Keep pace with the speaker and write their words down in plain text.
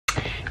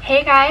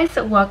Hey guys,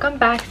 welcome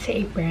back to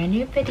a brand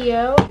new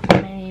video.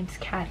 My name's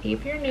Kathy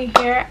if you're new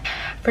here.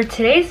 For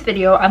today's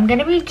video, I'm going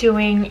to be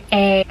doing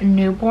a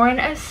newborn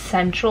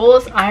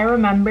essentials. I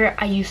remember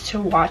I used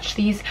to watch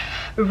these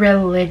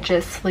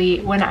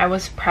religiously when I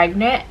was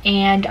pregnant,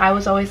 and I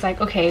was always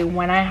like, okay,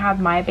 when I have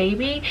my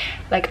baby,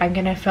 like, I'm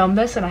going to film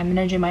this and I'm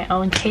going to do my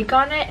own take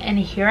on it, and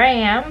here I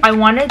am. I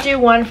want to do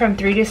one from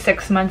 3 to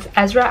 6 months.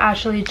 Ezra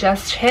actually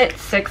just hit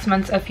 6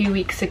 months a few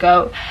weeks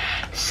ago,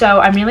 so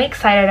I'm really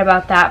excited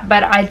about that.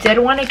 But I did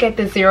want to get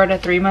the 0 to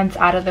 3 months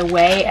out of the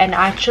way and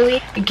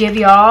actually give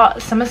y'all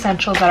some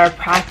essentials that are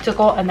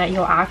practical and that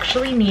you'll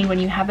actually need when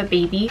you have a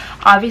baby.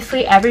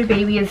 Obviously every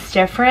baby is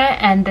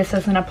different and this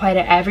doesn't apply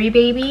to every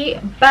baby,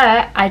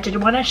 but I did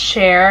want to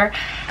share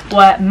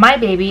what my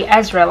baby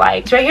Ezra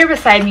likes. Right here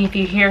beside me if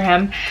you hear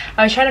him.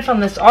 I was trying to film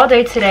this all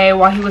day today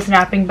while he was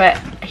napping, but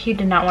he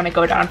did not want to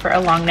go down for a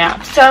long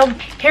nap. So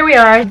here we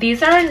are.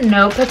 These are in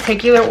no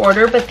particular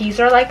order, but these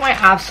are like my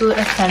absolute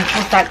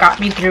essentials that got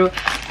me through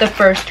the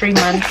first 3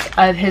 months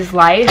of his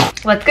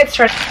life. Let's get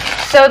started.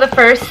 So the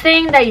first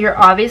thing that you're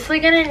obviously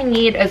gonna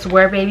need is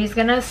where baby's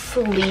gonna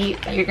sleep.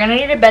 You're gonna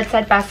need a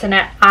bedside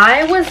bassinet.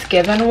 I was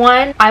given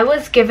one. I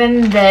was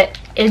given the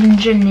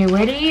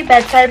Ingenuity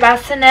bedside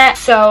bassinet,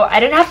 so I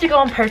didn't have to go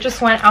and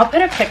purchase one. I'll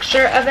put a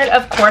picture of it,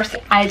 of course.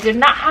 I did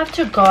not have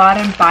to go out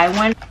and buy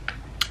one.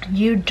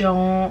 You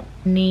don't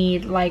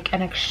need like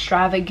an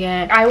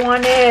extravagant.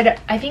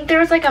 I think there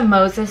was like a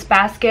Moses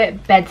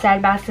basket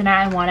bedside bassinet.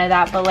 I wanted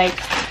that, but like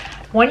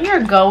when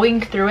you're going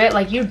through it,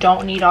 like, you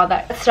don't need all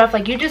that stuff.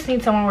 Like, you just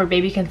need someone where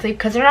baby can sleep,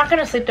 because they're not going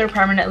to sleep there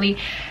permanently.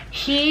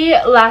 He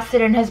lasted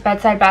in his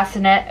bedside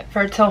bassinet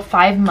for till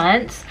 5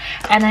 months,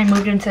 and I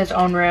moved into his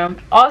own room.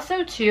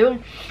 Also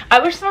too,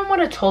 I wish someone would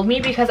have told me,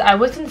 because I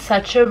was in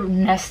such a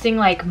nesting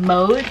like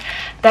mode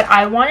that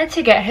I wanted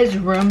to get his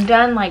room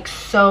done like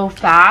so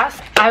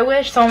fast. I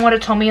wish someone would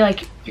have told me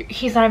like,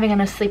 he's not even going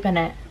to sleep in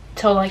it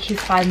till like he's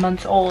 5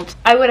 months old.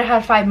 I would have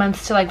had 5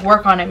 months to like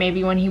work on it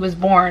maybe when he was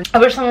born. I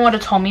wish someone would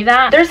have told me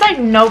that. There's like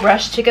no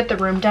rush to get the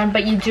room done,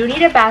 but you do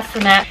need a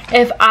bassinet.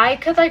 If I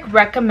could like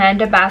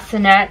recommend a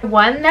bassinet,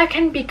 one that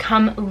can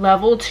become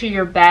level to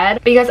your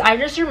bed, because I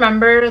just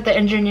remember the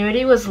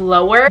Ingenuity was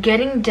lower,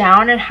 getting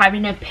down and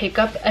having to pick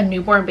up a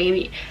newborn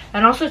baby.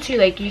 And also too,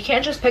 like, you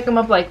can't just pick them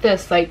up like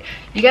this. Like,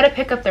 you got to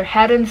pick up their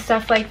head and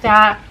stuff like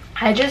that.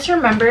 I just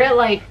remember it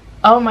like,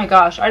 oh my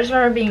gosh, I just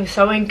remember being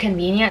so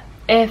inconvenient.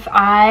 If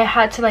I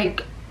had to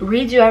like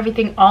redo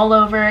everything all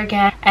over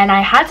again and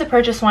I had to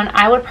purchase one,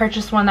 I would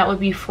purchase one that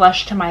would be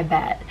flush to my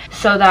bed,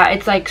 so that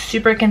it's like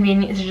super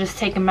convenient to just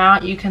take them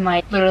out. You can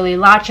like literally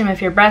latch them if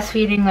you're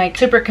breastfeeding, like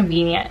super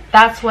convenient.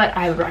 That's what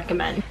I would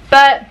recommend.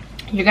 But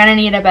you're gonna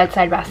need a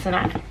bedside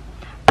bassinet.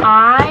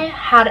 I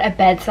had a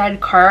bedside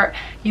cart.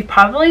 You've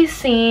probably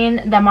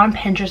seen them on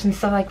Pinterest and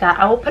stuff like that.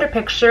 I will put a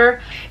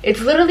picture.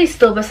 It's literally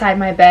still beside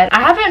my bed.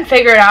 I haven't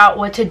figured out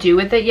what to do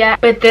with it yet,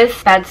 but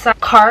this bedside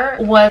cart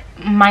was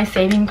my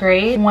saving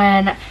grace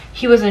when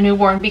he was a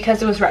newborn,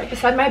 because it was right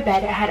beside my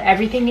bed. It had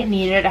everything it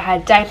needed. It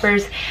had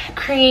diapers,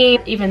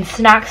 cream, even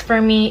snacks for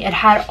me. It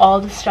had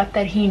all the stuff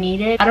that he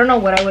needed. I don't know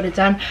what I would have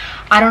done.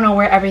 I don't know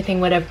where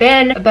everything would have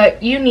been,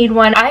 but you need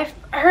one. I've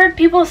heard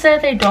people say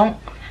they don't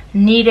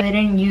need it, they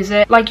didn't use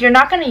it. Like, you're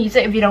not going to use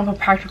it if you don't put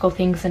practical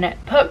things in it.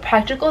 Put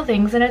practical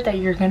things in it that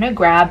you're going to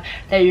grab,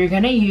 that you're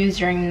going to use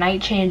during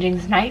night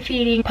changings, night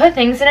feeding. Put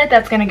things in it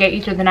that's going to get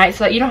you through the night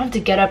so that you don't have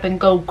to get up and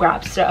go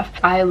grab stuff.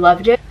 I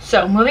loved it.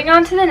 So moving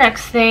on to the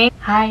next thing.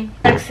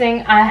 Next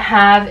thing I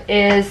have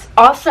is,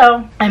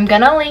 also, I'm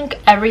going to link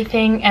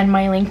everything and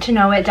my link to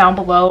know it down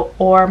below,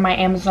 or my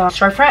Amazon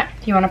storefront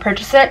if you want to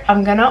purchase it.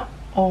 I'm going to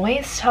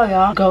always tell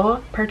y'all,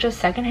 go purchase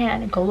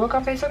secondhand. Go look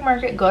on Facebook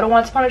Market. Go to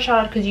Once Upon a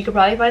Child, because you could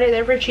probably find it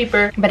there for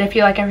cheaper. But if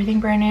you like everything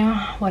brand new,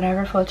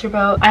 whatever floats your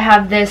boat. I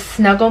have this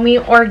Snuggle Me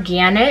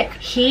Organic.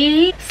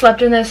 He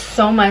slept in this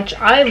so much.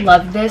 I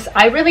love this.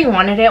 I really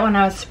wanted it when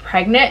I was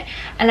pregnant,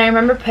 and I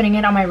remember putting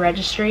it on my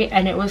registry,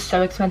 and it was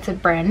so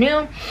expensive brand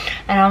new,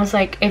 and I was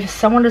like, if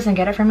someone doesn't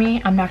get it for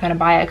me, I'm not gonna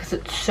buy it because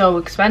it's so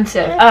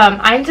expensive.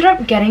 I ended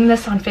up getting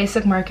this on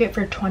Facebook Market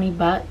for 20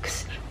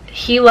 bucks.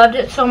 He loved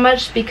it so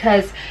much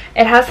because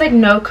it has like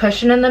no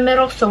cushion in the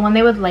middle, so when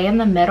they would lay in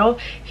the middle,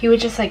 he would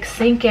just like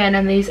sink in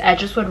and these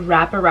edges would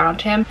wrap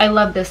around him. I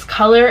love this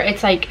color.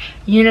 It's like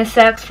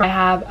unisex. I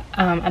have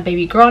a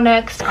baby girl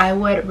next. I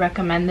would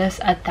recommend this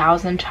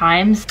 1,000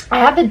 times. I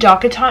have the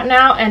Docatot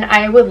now, and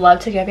I would love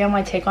to give you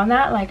my take on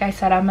that. Like I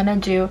said, I'm gonna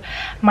do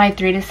my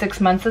 3 to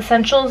 6 months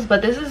essentials,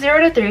 but this is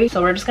 0 to 3,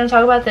 so we're just gonna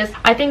talk about this.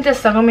 I think the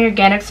Snuggle Me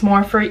Organic's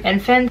more for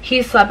infants.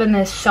 He slept in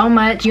this so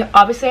much. You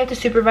obviously have to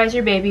supervise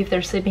your baby if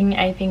they're sleeping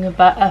anything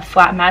but a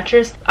flat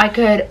mattress. I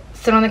could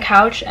sit on the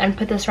couch and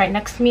put this right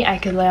next to me. I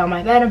could lay on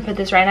my bed and put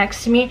this right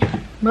next to me.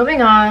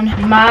 Moving on,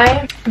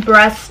 my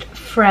breast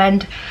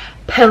friend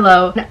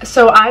pillow.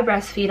 So I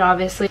breastfeed,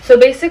 obviously. So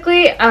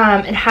basically,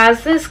 it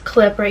has this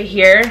clip right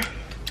here,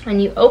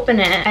 and you open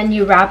it and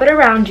you wrap it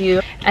around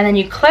you, and then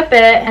you clip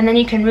it, and then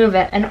you can move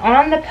it. And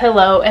on the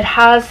pillow, it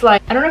has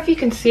like, I don't know if you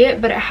can see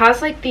it, but it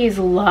has like these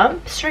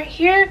lumps right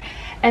here,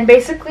 And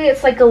basically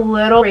it's like a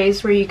little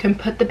raise where you can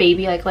put the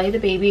baby, like lay the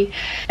baby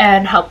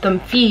and help them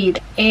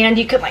feed. And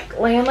you can like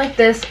lay him like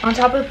this on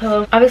top of the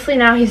pillow. Obviously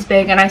now he's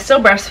big and I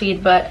still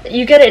breastfeed, but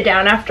you get it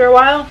down after a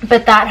while.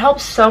 But that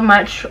helps so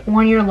much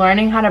when you're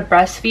learning how to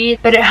breastfeed.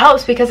 But it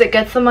helps because it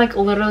gets them like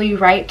literally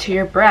right to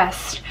your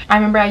breast. I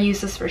remember I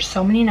used this for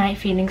so many night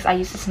feedings. I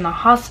used this in the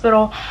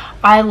hospital.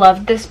 I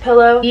loved this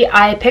pillow.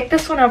 I picked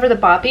this one over the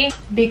Boppy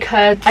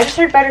because I just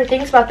heard better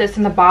things about this.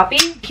 In the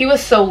Boppy, he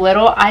was so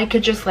little, I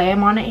could just lay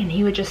him on it and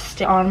he would just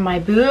stay on my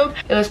boob.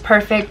 It was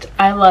perfect.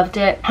 I loved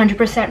it.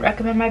 100%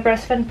 recommend my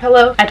breastfed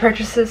pillow. I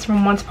purchased this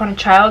from Once Upon a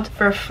Child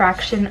for a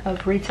fraction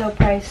of retail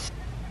price.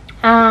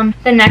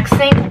 The next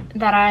thing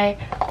that I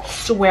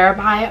swear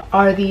by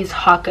are these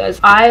Hakas.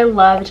 I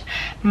loved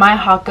my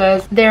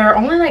Hakas. They're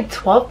only like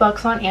 12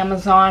 bucks on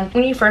Amazon.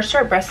 When you first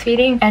start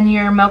breastfeeding and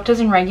your milk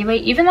doesn't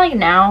regulate, even like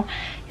now,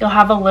 you'll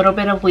have a little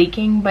bit of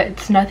leaking, but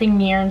it's nothing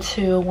near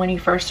to when you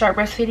first start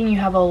breastfeeding, you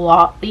have a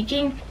lot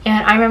leaking.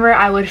 And I remember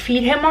I would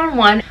feed him on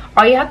one.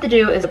 All you have to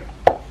do is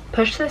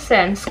push this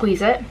in,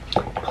 squeeze it,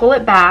 pull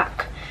it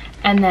back,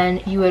 and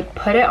then you would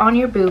put it on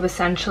your boob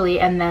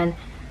essentially, and then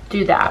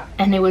do that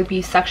and it would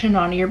be suctioned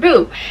onto your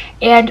boob.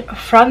 And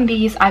from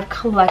these I've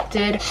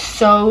collected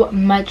so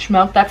much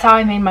milk. That's how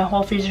I made my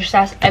whole freezer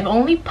stash. I've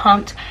only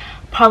pumped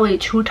probably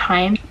 2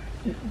 times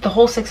the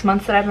whole 6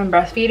 months that I've been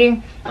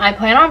breastfeeding. I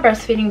plan on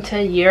breastfeeding to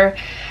a year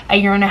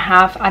and a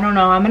half. I don't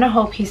know. I'm gonna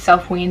hope he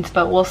self-weans,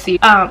 but we'll see.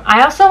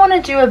 I also want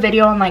to do a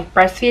video on like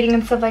breastfeeding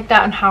and stuff like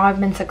that and how I've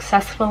been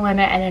successful in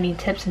it and any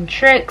tips and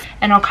tricks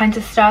and all kinds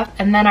of stuff.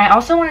 And then I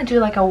also want to do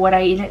like a what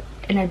I eat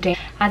in a day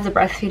as a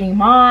breastfeeding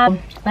mom.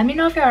 Let me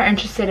know if you are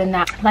interested in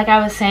that. Like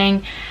I was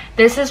saying,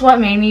 this is what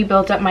made me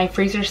build up my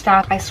freezer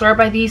stash. I swear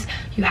by these.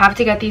 You have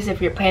to get these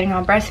if you're planning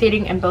on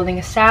breastfeeding and building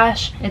a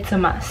stash. It's a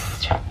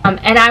must.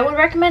 And I would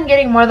recommend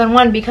getting more than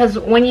one because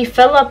when you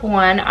fill up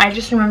one, I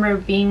just remember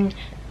being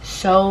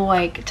so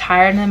like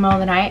tired in the middle of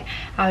the night.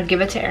 I would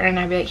give it to Aaron and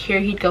I'd be like, here.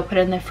 He'd go put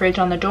it in the fridge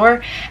on the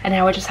door and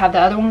I would just have the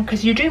other one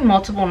because you do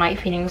multiple night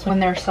feedings when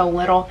they're so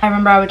little. I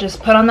remember I would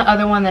just put on the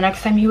other one the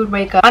next time he would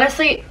wake up.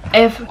 Honestly,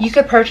 if you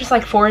could purchase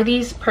like 4 of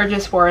these,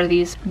 purchase 4 of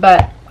these,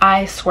 but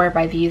I swear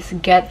by these.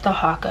 Get the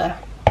Haka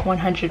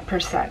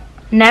 100%.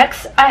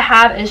 Next I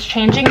have is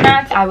changing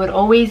mats. I would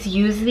always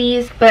use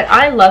these, but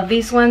I love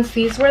these ones.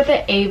 These were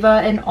the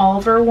Ava and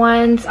Oliver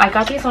ones. I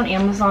got these on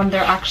Amazon.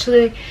 They're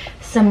actually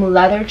some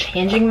leather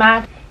changing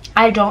mats.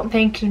 I don't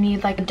think you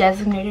need like a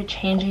designated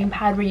changing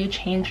pad where you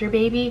change your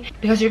baby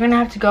because you're gonna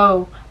have to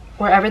go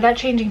wherever that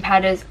changing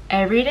pad is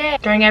every day.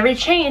 During every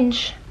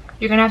change,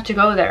 you're gonna have to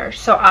go there.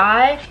 So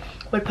I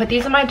would put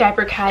these in my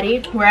diaper caddy.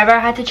 Wherever I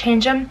had to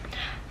change them,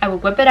 I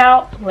would whip it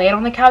out, lay it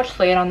on the couch,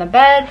 lay it on the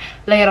bed,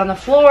 lay it on the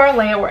floor,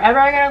 lay it wherever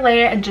I gotta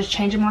lay it, and just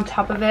change them on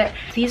top of it.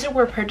 These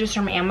were purchased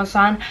from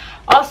Amazon.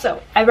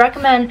 Also, I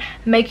recommend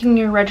making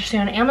your registry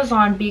on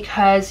Amazon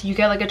because you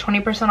get like a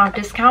 20% off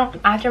discount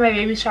after my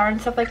baby shower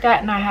and stuff like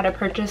that, and I had to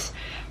purchase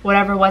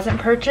whatever wasn't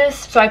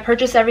purchased. So I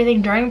purchased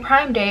everything during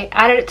Prime Day,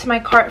 added it to my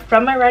cart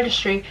from my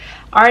registry,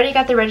 already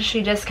got the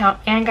registry discount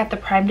and got the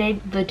Prime Day,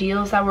 the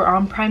deals that were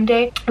on Prime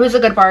Day. It was a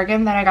good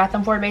bargain that I got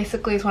them for,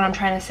 basically is what I'm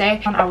trying to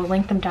say. I will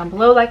link them down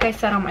below like I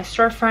said on my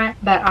storefront,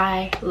 but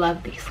I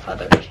love these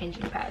leather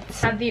changing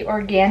pads. I have the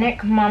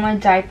Organic Mama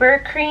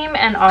Diaper Cream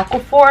and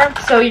Aquaphor.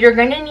 So you're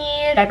gonna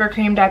need diaper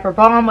cream, diaper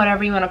balm,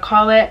 whatever you want to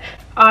call it.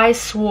 I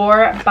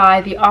swore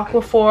by the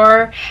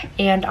Aquaphor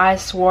and I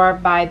swore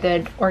by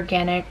the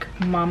Organic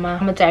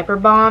Mama Diaper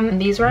Balm.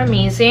 And these were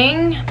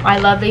amazing. I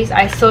love these.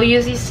 I still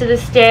use these to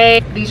this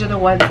day. These are the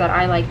ones that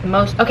I like the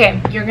most.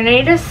 Okay, you're gonna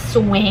need a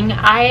swing.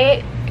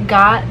 I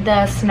got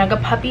the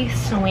Snugga Puppy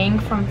swing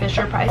from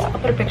Fisher Price. I'll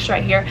put a picture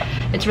right here.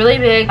 It's really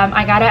big.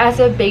 I got it as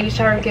a baby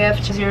shower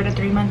gift, 0 to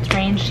 3 months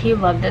range. He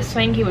loved this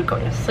swing. He would go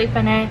to sleep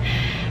in it.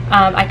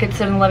 I could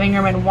sit in the living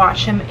room and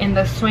watch him in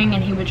the swing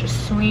and he would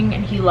just swing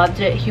and he loved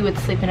it. He would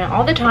sleep in it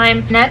all the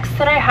time. Next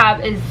that I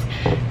have is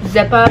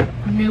Zip Up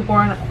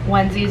newborn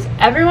onesies.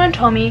 Everyone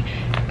told me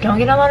don't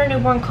get a lot of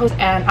newborn clothes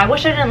and I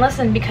wish I didn't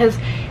listen because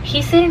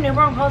he stayed in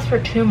newborn clothes for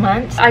 2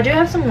 months. I do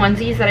have some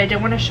onesies that I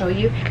did want to show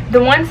you.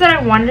 The ones that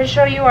I wanted to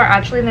show you are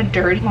actually in the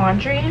dirty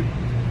laundry,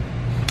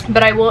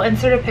 but I will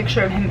insert a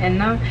picture of him in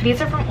them.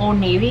 These are from Old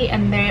Navy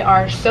and they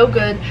are so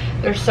good.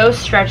 They're so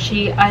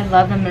stretchy. I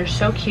love them. They're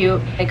so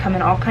cute. They come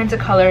in all kinds of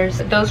colors.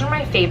 Those are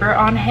my favorite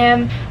on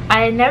him.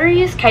 I never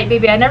used Kite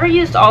Baby. I never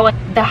used all like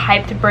the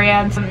hyped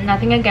brands.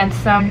 Nothing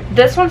against them.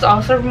 This one's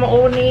also from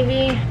Old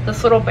Navy,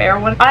 this little bear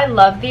one. I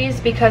love these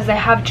because they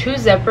have 2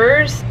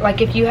 zippers.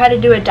 Like if you had to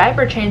do a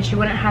diaper change, you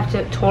wouldn't have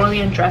to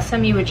totally undress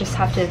him. You would just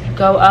have to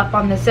go up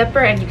on the zipper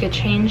and you could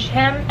change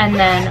him. And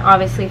then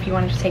obviously if you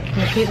wanted to take it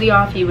completely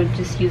off, you would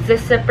just use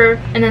this zipper.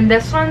 And then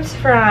this one's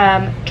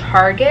from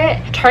Target.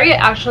 Target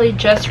actually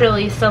just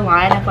released a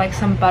line of like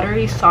some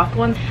buttery soft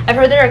ones. I've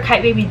heard they're a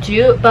Kite Baby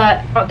dupe,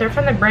 but they're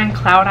from the brand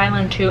Cloud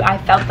Island too. I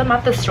felt them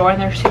at the store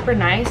and they're super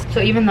nice.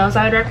 So even those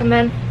I would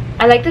recommend.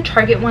 I like the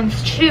Target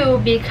ones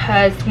too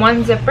because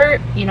one zipper,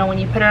 you know, when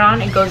you put it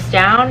on, it goes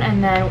down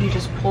and then you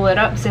just pull it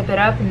up, zip it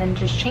up, and then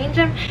just change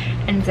them.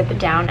 And and zip it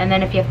down, and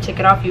then if you have to take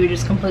it off, you would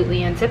just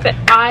completely unzip it.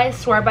 I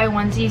swear by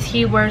onesies.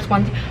 He wears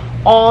onesies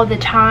all the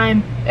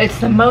time. It's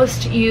the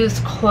most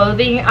used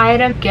clothing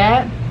item.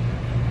 Get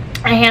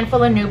a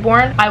handful of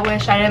newborn. I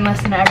wish I didn't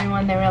listen to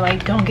everyone. They were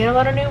like, don't get a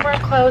lot of newborn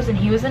clothes, and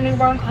he was in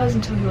newborn clothes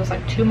until he was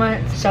like 2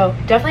 months. So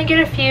definitely get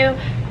a few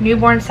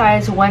newborn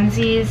size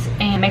onesies,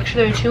 and make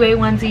sure they're 2A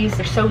onesies.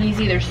 They're so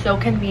easy, they're so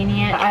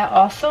convenient. I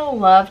also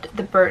loved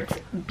the Burt's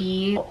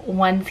Bee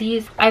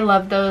onesies. I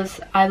love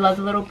those. I love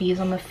the little bees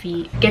on the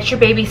feet. Get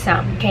your baby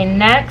some. Okay,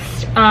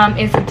 next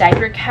is a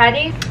diaper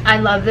caddy. I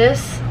love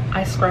this.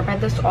 I swear by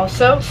this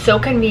also. So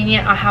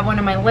convenient. I have one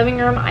in my living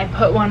room. I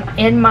put one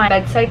in my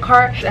bedside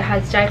cart. It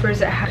has diapers,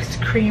 it has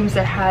creams,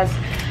 it has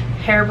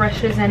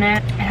hairbrushes in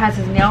it. It has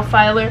his nail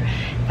filer.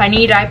 If I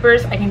need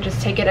diapers, I can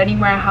just take it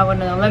anywhere. I have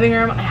one in the living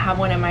room. I have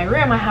one in my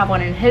room. I have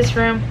one in his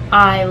room.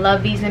 I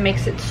love these. It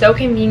makes it so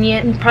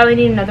convenient. You probably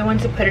need another one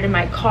to put it in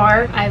my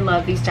car. I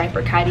love these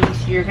diaper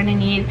caddies. You're gonna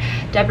need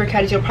diaper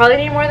caddies. You'll probably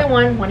need more than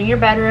one. One in your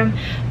bedroom,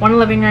 one in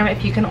the living room.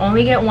 If you can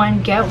only get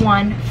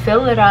one,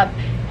 fill it up.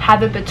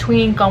 Have it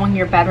between going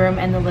your bedroom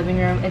and the living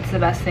room. It's the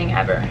best thing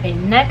ever. Okay,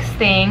 next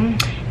thing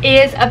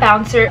is a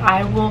bouncer.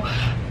 I will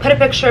put a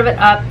picture of it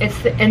up. It's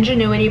the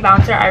Ingenuity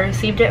bouncer. I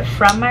received it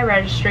from my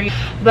registry,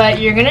 but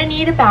you're gonna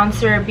need a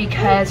bouncer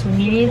because when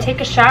you need to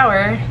take a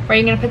shower, where are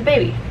you gonna put the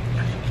baby?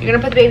 You're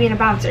gonna put the baby in a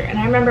bouncer. And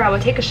I remember I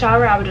would take a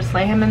shower, I would just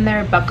lay him in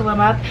there, buckle him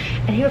up,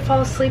 and he would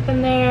fall asleep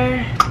in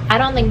there. I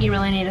don't think you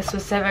really need a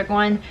specific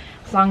one,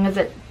 as long as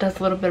it does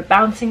a little bit of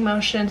bouncing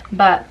motion,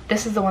 but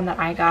this is the one that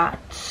I got.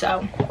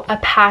 So a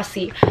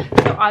passy.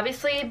 So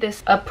obviously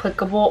this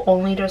applicable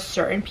only to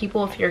certain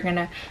people if you're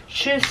gonna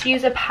choose to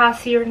use a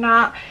passy or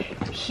not.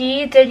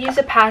 He did use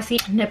a passy.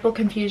 Nipple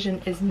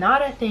confusion is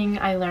not a thing.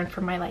 I learned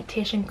from my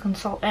lactation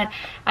consultant.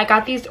 I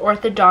got these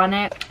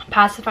orthodontic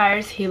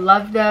pacifiers. He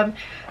loved them.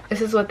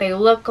 This is what they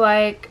look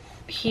like.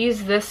 He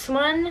used this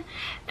one,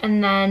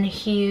 and then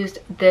he used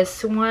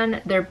this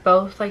one. They're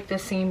both like the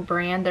same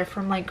brand. They're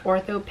from like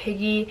Ortho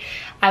Piggy.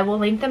 I will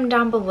link them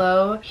down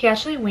below. He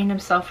actually weaned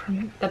himself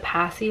from the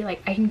passy.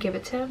 Like, I can give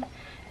it to him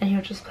and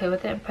he'll just play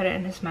with it and put it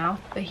in his mouth,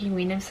 but he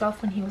weaned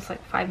himself when he was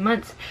like 5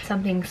 months.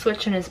 Something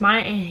switched in his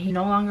mind and he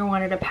no longer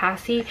wanted a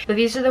passy. But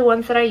these are the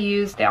ones that I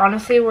used. They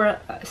honestly were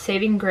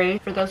saving grace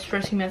for those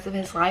first few minutes of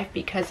his life,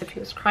 because if he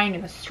was crying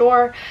in the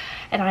store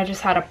and I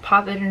just had to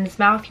pop it in his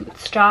mouth, he would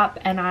stop.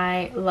 And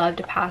I loved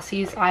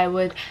passies. I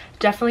would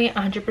definitely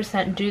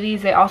 100% do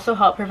these. They also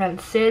help prevent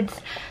SIDS.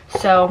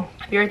 So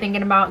if you're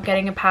thinking about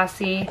getting a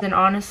passy, then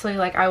honestly,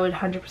 like, I would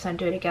 100%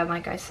 do it again,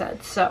 like I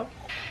said. So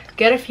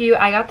get a few.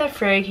 I got the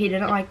frig. He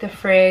didn't like the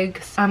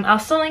frigs. I'll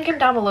still link him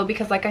down below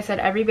because, like I said,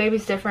 every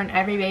baby's different.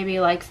 Every baby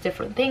likes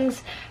different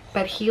things,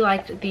 but he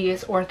liked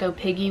these Ortho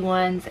Piggy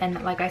ones,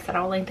 and like I said,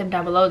 I'll link them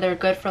down below. They're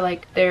good for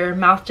like their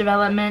mouth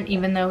development,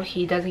 even though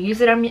he doesn't use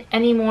it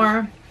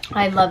anymore.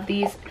 I love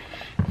these.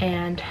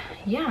 And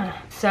yeah,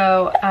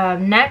 so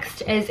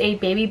next is a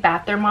baby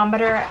bath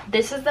thermometer.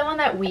 This is the one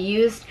that we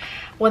used.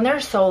 When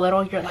they're so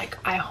little, you're like,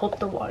 I hope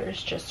the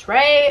water's just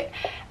right.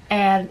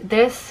 And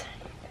this,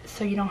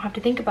 so you don't have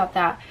to think about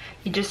that.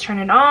 You just turn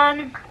it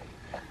on,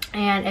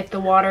 and if the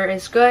water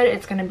is good,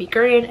 it's gonna be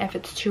green. If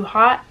it's too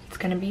hot, it's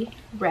gonna be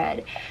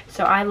red.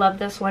 So I love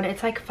this one.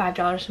 It's like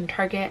 $5 from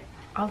Target.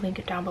 I'll link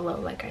it down below,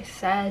 like I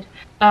said.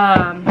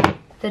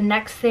 The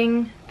next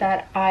thing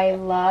that I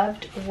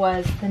loved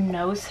was the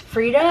nose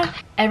Frida.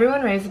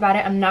 Everyone raves about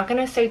it. I'm not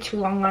gonna stay too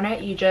long on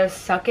it. You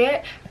just suck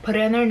it, put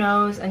it in their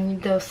nose,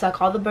 and they'll suck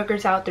all the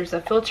boogers out. There's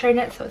a filter in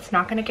it, so it's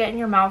not gonna get in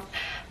your mouth.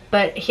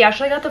 But he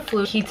actually got the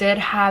flu. He did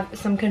have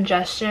some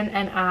congestion,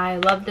 and I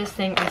love this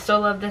thing. I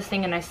still love this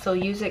thing, and I still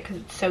use it because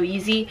it's so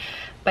easy.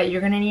 But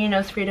you're gonna need a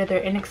nose Frida.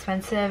 They're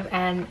inexpensive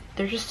and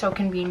they're just so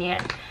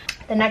convenient.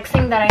 The next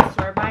thing that I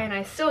swear by, and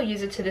I still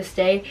use it to this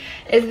day,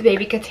 is the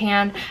Baby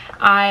Catan.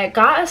 I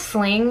got a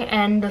sling,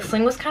 and the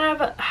sling was kind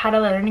of had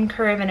a learning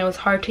curve and it was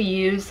hard to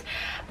use.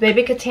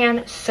 Baby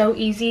Catan, so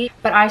easy,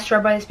 but I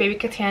swear by this Baby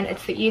Catan.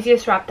 It's the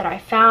easiest wrap that I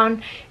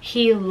found.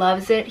 He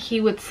loves it.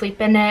 He would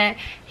sleep in it.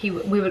 We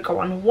would go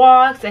on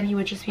walks and he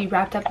would just be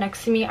wrapped up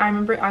next to me. I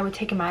remember I would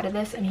take him out of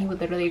this and he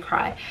would literally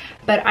cry.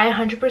 But I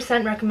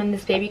 100% recommend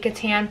this Baby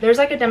Catan. There's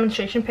like a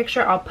demonstration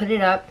picture. I'll put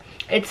it up.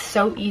 It's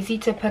so easy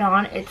to put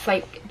on. It's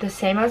like the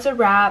same as a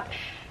wrap.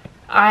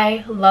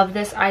 I love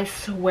this. I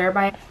swear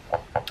by it.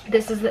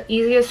 This is the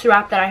easiest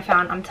wrap that I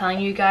found. I'm telling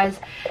you guys.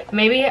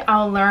 Maybe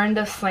I'll learn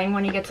the sling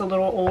when he gets a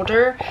little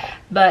older,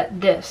 but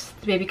this,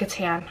 the Baby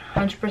Catan,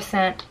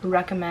 100%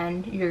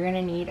 recommend. You're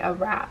gonna need a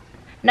wrap.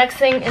 Next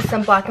thing is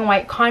some black and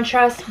white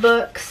contrast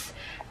books.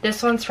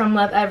 This one's from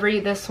Love Every.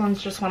 This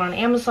one's just one on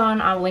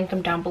Amazon. I'll link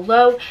them down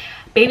below.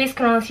 Babies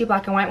can only see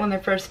black and white when they're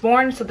first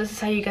born, so this is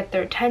how you get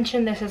their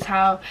attention. This is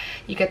how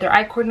you get their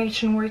eye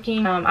coordination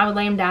working. I would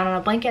lay him down on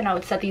a blanket and I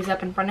would set these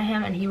up in front of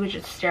him and he would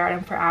just stare at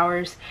them for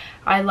hours.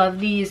 I love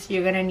these.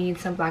 You're gonna need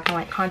some black and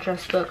white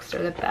contrast books.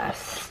 They're the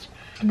best.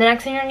 The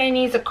next thing you're gonna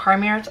need is a car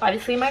mirror. It's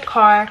obviously my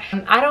car.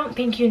 I don't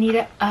think you need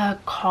a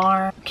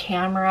car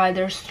camera.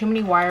 There's too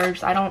many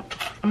wires. I'm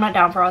not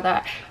down for all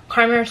that.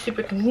 Car mirror is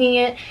super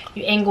convenient.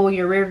 You angle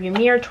your rear view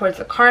mirror towards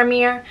the car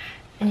mirror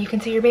and you can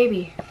see your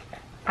baby.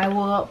 I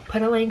will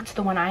put a link to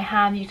the one I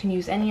have. You can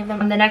use any of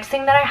them. And the next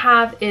thing that I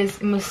have is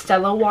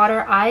Musthaves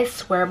water. I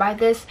swear by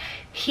this.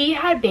 He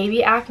had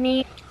baby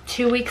acne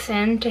 2 weeks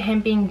into him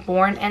being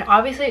born, and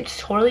obviously it's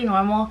totally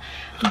normal,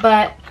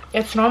 but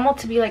it's normal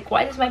to be like,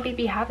 why does my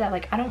baby have that?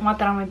 Like, I don't want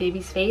that on my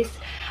baby's face.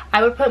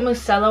 I would put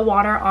Musthaves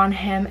water on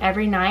him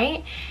every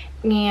night,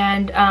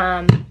 and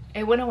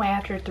it went away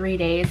after 3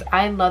 days.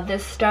 I love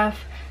this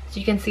stuff. So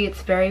you can see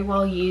it's very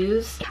well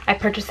used. I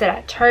purchased it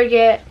at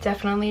Target.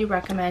 Definitely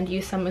recommend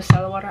use some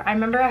Musthaves water. I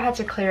remember I had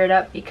to clear it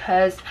up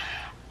because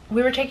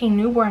we were taking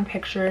newborn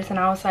pictures and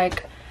I was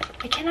like,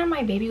 I can't have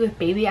my baby with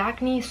baby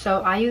acne.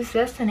 So I used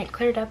this and it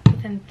cleared up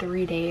within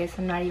 3 days.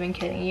 I'm not even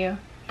kidding you.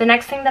 The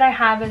next thing that I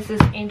have is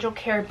this Angel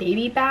Care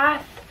baby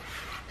bath.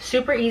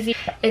 Super easy.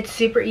 It's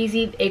super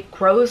easy. It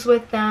grows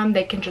with them.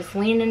 They can just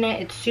lean in it.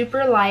 It's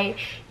super light.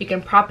 You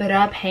can prop it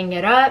up, hang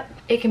it up.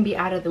 It can be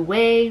out of the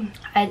way.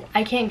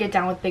 I can't get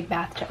down with big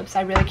bathtubs.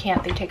 I really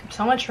can't. They take up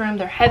so much room.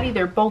 They're heavy.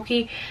 They're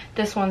bulky.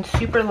 This one's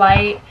super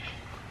light.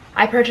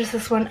 I purchased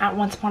this one at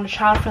Once Upon a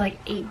Child for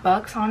like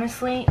 $8,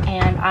 honestly,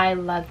 and I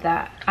love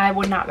that. I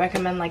would not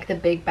recommend like the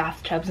big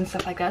bathtubs and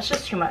stuff like that. It's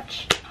just too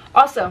much.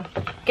 Also,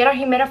 get a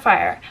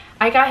humidifier.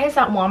 I got his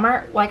at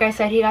Walmart. Like I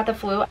said, he got the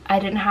flu. I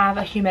didn't have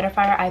a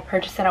humidifier. I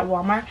purchased it at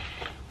Walmart.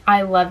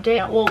 I loved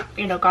it. Well,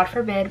 you know, God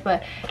forbid,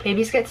 but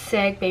babies get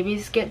sick,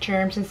 babies get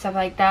germs and stuff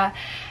like that.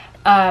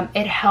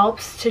 It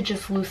helps to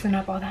just loosen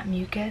up all that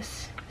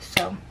mucus.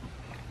 So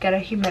get a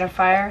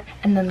humidifier.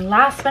 And then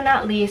last but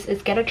not least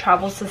is get a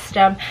travel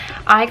system.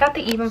 I got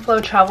the Even Flow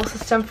travel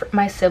system.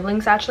 My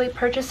siblings actually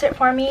purchased it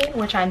for me,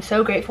 which I'm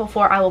so grateful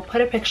for. I will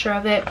put a picture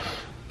of it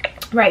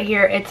right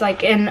here. It's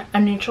like in a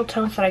neutral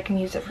tone so that I can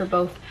use it for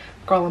both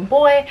girl and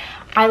boy.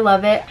 I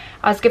love it.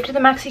 I was gifted the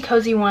Maxi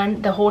Cozy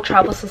one, the whole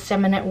travel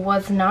system, and it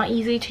was not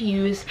easy to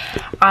use.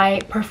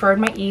 I preferred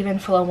my Even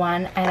Flow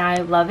one and I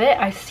love it.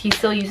 He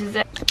still uses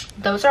it.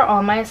 Those are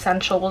all my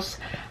essentials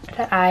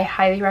that I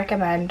highly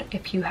recommend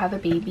if you have a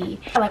baby.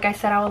 Like I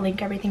said, I will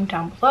link everything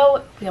down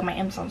below. We have my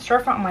Amazon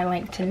storefront, my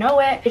link to know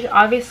it.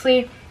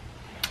 Obviously,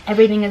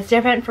 everything is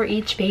different for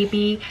each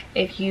baby.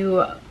 If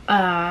you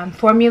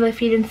formula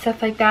feed and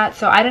stuff like that,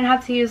 so I didn't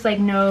have to use like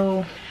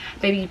no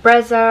baby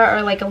Brezza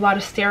or like a lot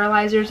of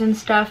sterilizers and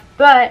stuff,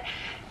 but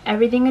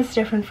everything is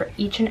different for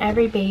each and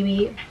every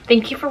baby.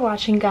 Thank you for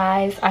watching,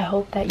 guys. I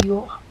hope that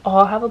you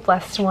all have a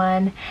blessed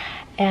one,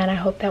 and I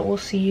hope that we'll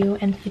see you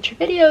in future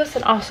videos.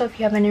 And also, if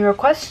you have any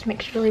requests,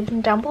 make sure to leave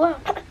them down below.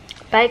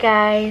 Bye,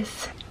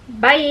 guys.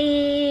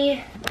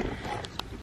 Bye.